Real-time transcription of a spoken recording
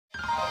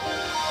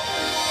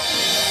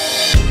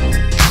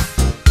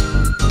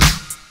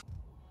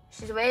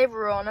She's away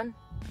running,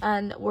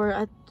 and we're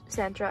at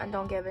Centra and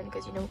Dungiven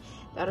because you know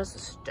that is a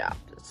stop.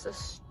 It's a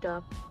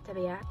stop to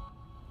be at.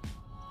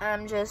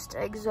 I'm just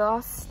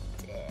exhausted.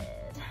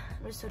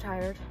 I'm just so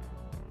tired.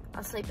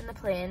 I'll sleep in the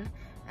plane,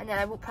 and then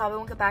I probably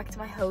won't get back to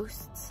my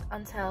hosts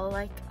until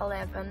like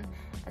 11,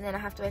 and then I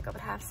have to wake up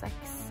at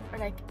 6:30 or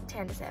like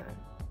 10 to 7.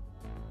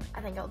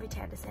 I think it'll be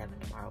 10 to 7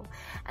 tomorrow,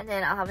 and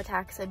then I'll have a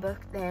taxi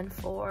booked then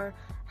for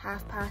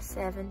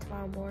 7:30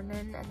 tomorrow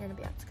morning, and then I'll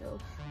be at school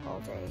all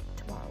day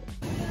tomorrow.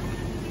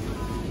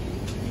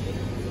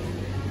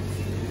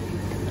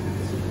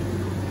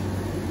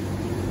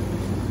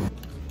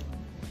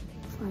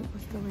 Flight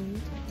was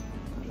delayed,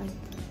 but like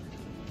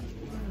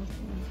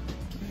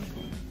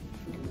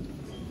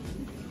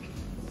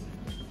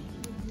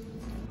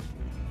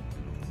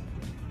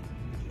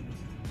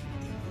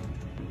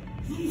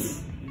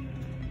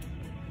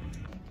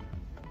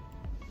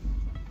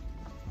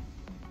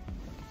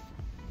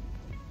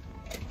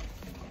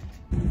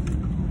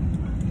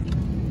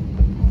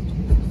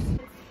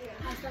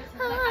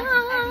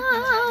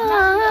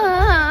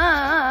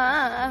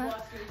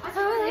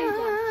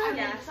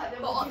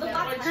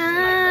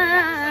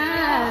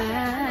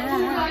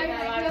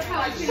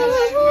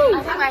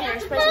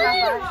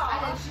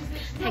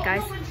hey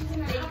guys,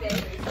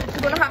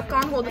 we're gonna have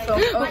gone hold the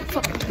phone. Oh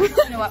fuck! You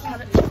know what?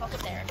 Put it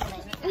there.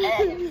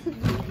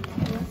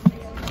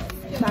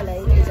 Ballet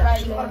is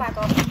actually. Put it back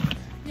up.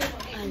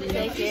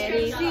 Take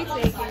it easy, take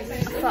it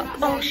easy. Fuck!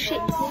 Oh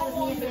shit!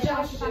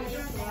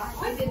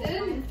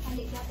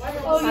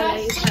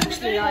 Ballet is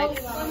actually like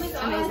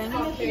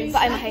amazing,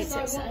 but Emma hates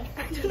it. So I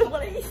don't know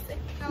what it is.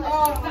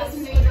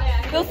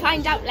 We'll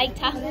find out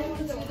later.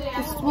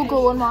 This will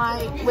go on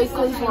my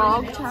weekly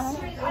vlog channel.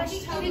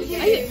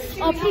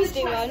 Oh, please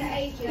do one.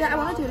 Yeah, I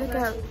want to do like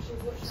a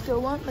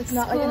school one, like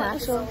not like an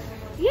actual.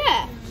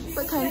 Yeah.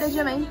 But kind of, do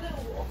you know what I mean?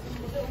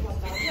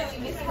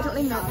 I don't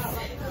even know. Oh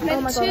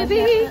my god. Meant to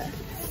be.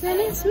 Then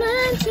it's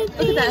meant to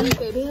be. Look at that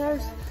baby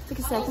hairs. It's like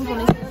a second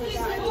pony.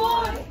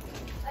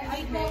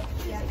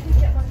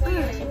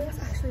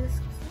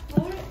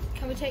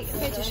 Can we take a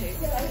photo shoot?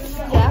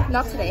 Yeah,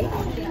 not today. Oh,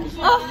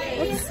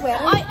 what's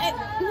sweating?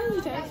 No,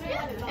 you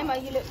don't. Emma,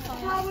 you look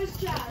fine.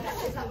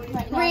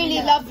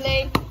 Really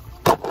lovely.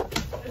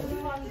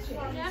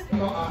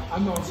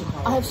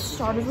 I've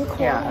started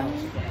recording.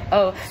 Yeah.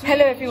 Oh,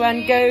 hello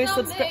everyone. Go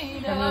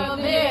subscribe. I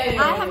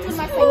have to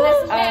my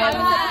fingers.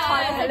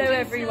 Hello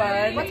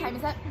everyone. What time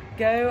is it?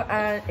 Go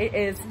and it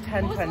is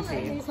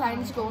 10:20. So I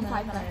need to go in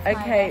 5 minutes.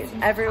 Okay,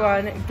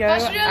 everyone, go I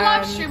should do a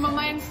live stream on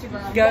my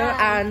Instagram. Go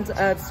and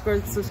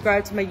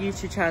subscribe to my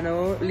YouTube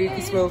channel,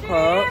 Lucas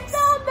Wilcox,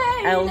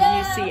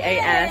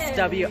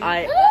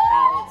 LUCASWILCOX.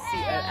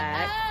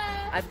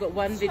 I've got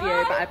one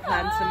video, but I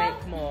plan to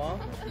make more.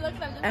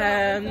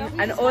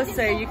 And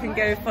also, you can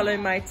go follow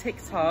my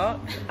TikTok.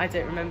 I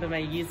don't remember my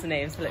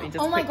username, so let me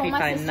just quickly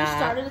find that.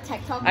 Started a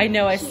TikTok. I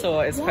know, I saw.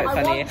 It's quite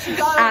funny.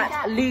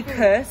 At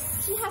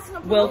Lucas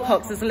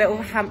Wilcox. There's a little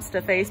hamster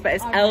face, but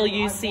it's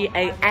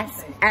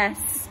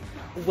LUCASS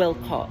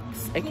Wilcox.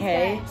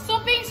 Okay.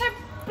 Stop being so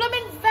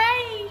blooming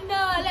vain.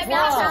 Let me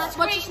have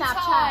What's your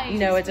Snapchat?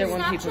 No, I don't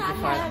want people to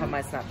find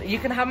my Snapchat. You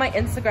can have my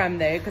Instagram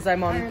though, because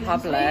I'm on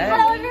public.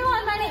 Hello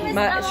everyone, my name is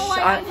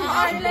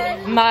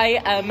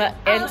my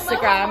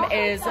Instagram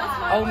is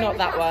not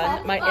that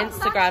one. My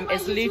Instagram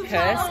is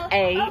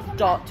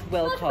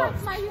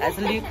lucasa.wilcox. That's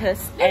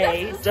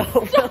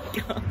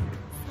lucasa.wilcox.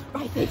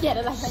 Right, they get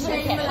it. I think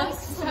they get it.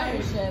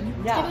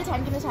 Yeah. Give me the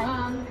time. Give me the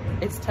time.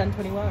 It's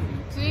 10:21.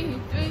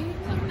 2, 3,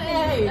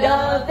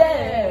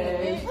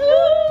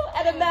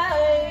 And a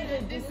man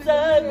in the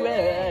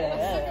sunrise.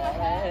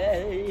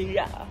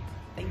 Yeah.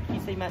 Thank you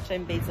so much.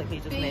 I'm basically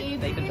just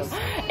Nathan Johnson.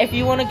 If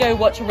you want to go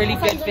watch a really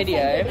good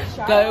video,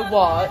 go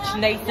watch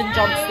Nathan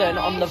Johnston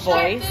on The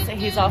Voice.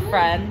 He's our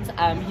friend.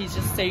 He's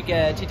just so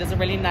good. He does a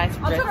really nice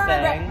Brit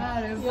thing.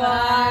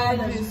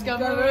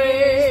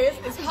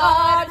 It's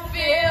hard to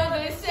feel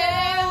this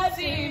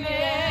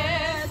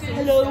emptiness.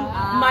 Hello,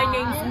 my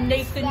name's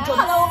Nathan Johnston.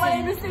 Hello, my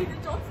name is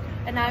Nathan Johnson.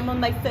 And I'm on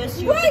my first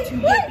year of the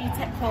 2-year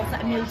BTEC course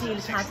at Mill Deal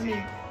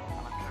Academy.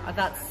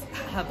 That's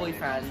her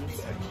boyfriend.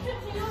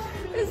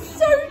 It's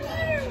so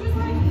cute.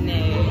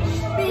 No.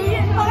 Be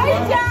my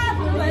dad.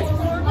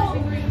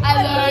 I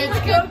learned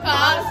to get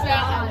pasta, I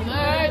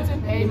learned to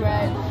pay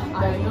rent.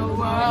 I know the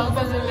world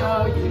doesn't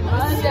know you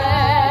must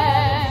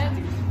stand.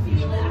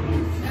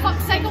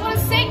 Fuck's sake, I want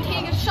to sing,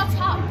 King, and shut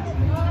up.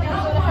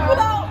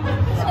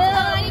 I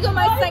need to go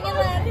my second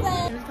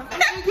lesson.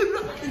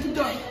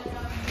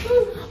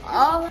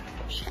 Oh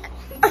shit.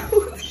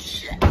 Oh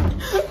shit.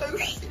 Oh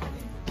shit.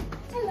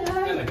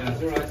 Hello.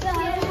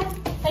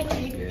 Thank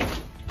you.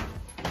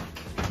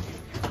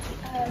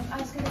 I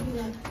was gonna be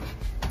like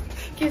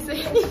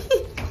kissing.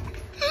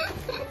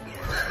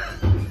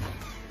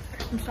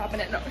 I'm stopping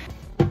it now.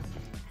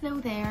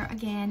 Hello there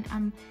again.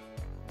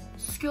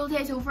 School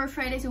day's over,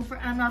 Friday's over.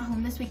 I'm not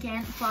home this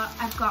weekend, but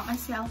I've got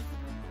myself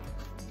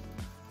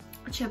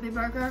a chubby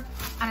burger,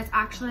 and it's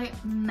actually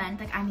meant,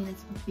 like, I mean,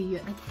 it's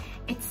beautiful. Like,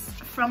 it's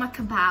from a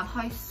kebab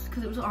house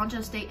because it was on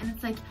Just Eat, and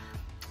it's like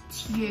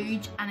It's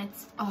huge and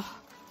it's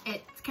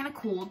kind of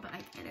cold, but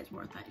like it is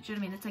worth it. Do you know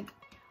what I mean? It's like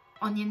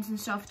onions and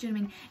stuff. Do you know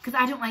what I mean? Because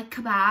I don't like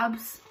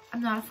kebabs.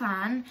 I'm not a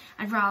fan.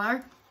 I'd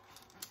rather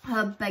have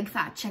a big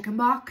fat chicken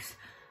box.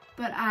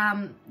 But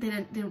they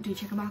don't do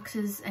chicken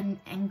boxes in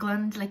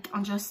England. Like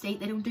on Just Eat,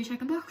 they don't do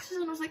chicken boxes,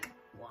 and I was like,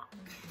 what?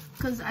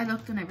 Because I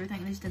looked on everything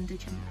and they just didn't do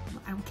chicken.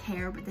 I don't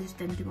care, but they just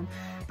didn't do them.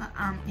 But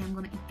yeah, I'm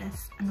gonna eat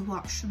this and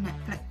watch some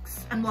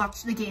Netflix and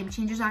watch The Game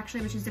Changers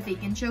actually, which is the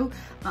vegan show.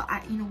 But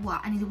you know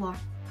what? I need to watch.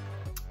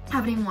 I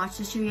haven't even watched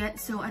the show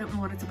yet, so I don't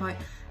know what it's about.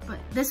 But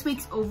this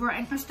week's over,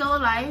 and if I'm still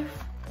alive,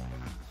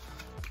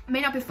 I may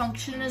not be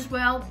functioning as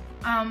well.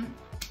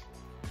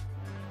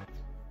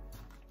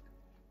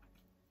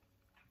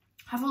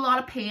 Have a lot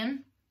of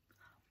pain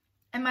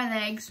in my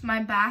legs,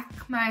 my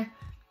back, my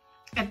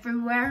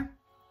everywhere.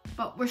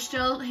 But we're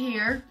still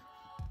here,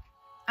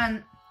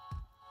 and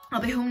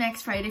I'll be home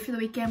next Friday for the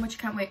weekend, which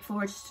I can't wait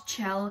for, just to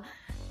chill.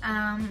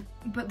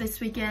 But this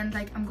weekend,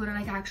 like, I'm gonna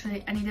like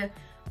actually, I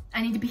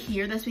need to be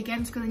here this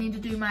weekend because I need to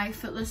do my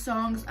Footless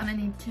songs and I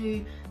need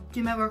to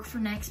do my work for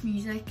Next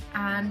Music,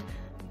 and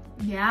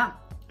yeah,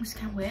 I just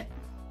can't wait.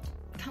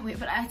 Can't wait,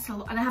 but I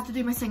have to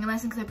do my singing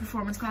lesson because I have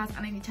performance class,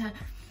 and I need to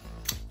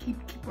keep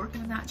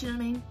working on that. Do you know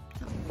what I mean?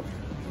 So.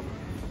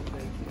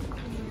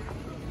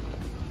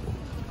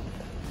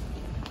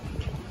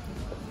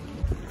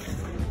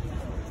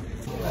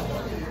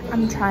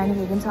 I'm trying a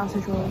vegan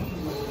sausage roll.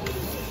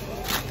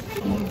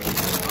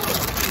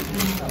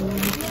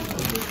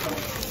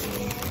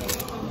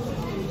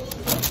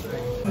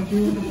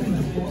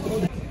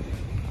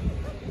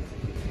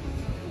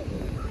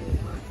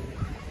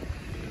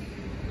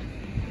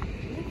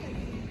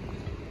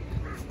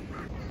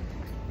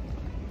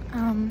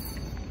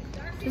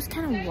 Just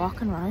kind of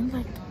walking around,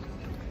 like,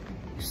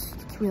 it's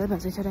really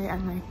busy today,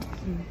 and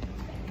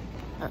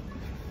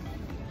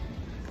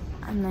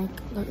like,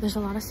 look, there's a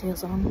lot of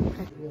sales on.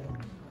 Like,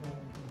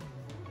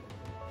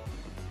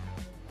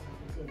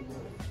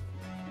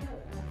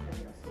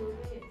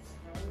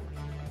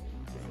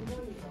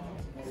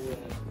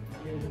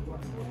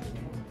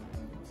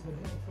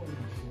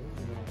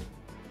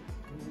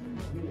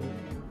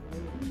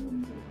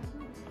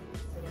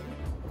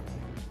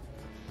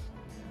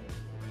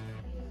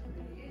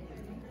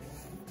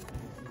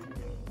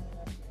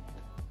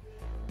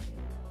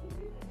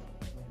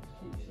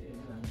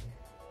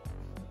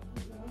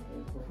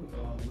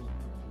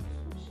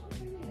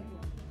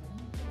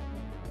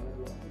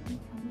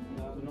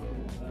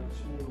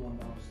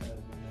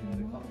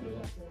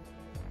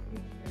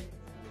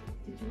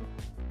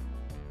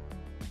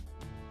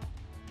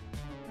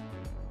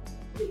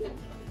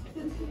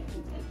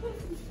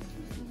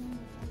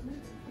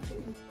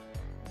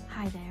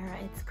 hi there,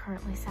 it's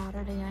currently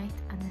Saturday night,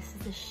 and this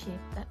is the shape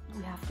that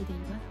we have to deal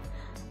with.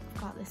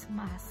 We've got this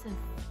massive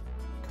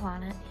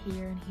planet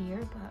here and here,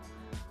 but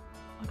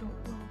I don't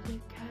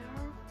really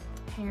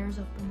care. Hair's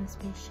up in the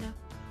spaceship.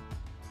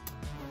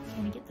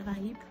 Kind of get the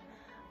vibe.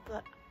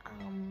 But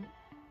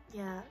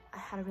yeah, I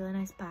had a really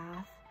nice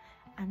bath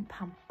and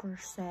pamper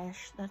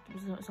sesh that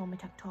was on my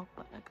TikTok,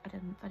 but like I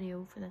didn't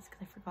video for this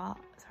because I forgot.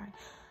 Sorry.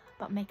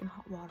 But making a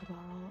hot water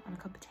bottle and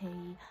a cup of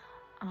tea,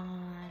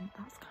 and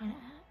that's kind of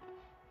it.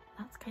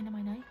 That's kind of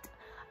my night.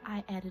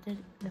 I edited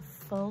the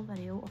full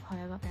video of how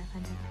I got verified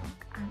on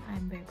TikTok, and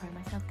I'm very proud of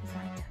myself because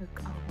that took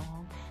it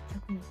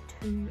took me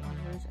like 2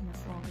 hours, and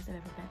that's the longest I've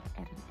ever been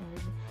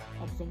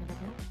editing a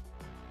video.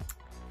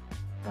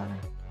 But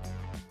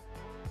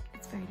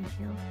it's very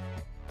detailed,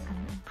 and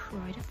I'm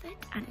proud of it,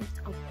 and it's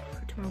up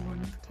for tomorrow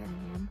morning for 10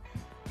 AM.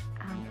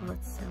 Well,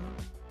 it's still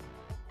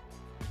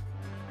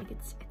like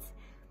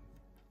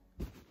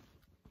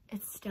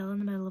it's still in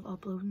the middle of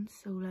uploading,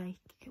 so like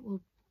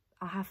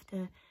I'll have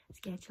to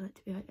schedule it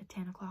to be out at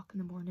 10 o'clock in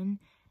the morning,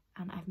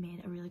 and I've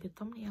made a really good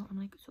thumbnail. I'm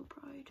like so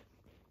proud.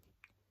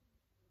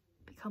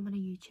 Becoming a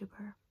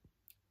YouTuber.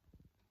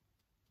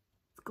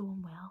 It's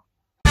going well.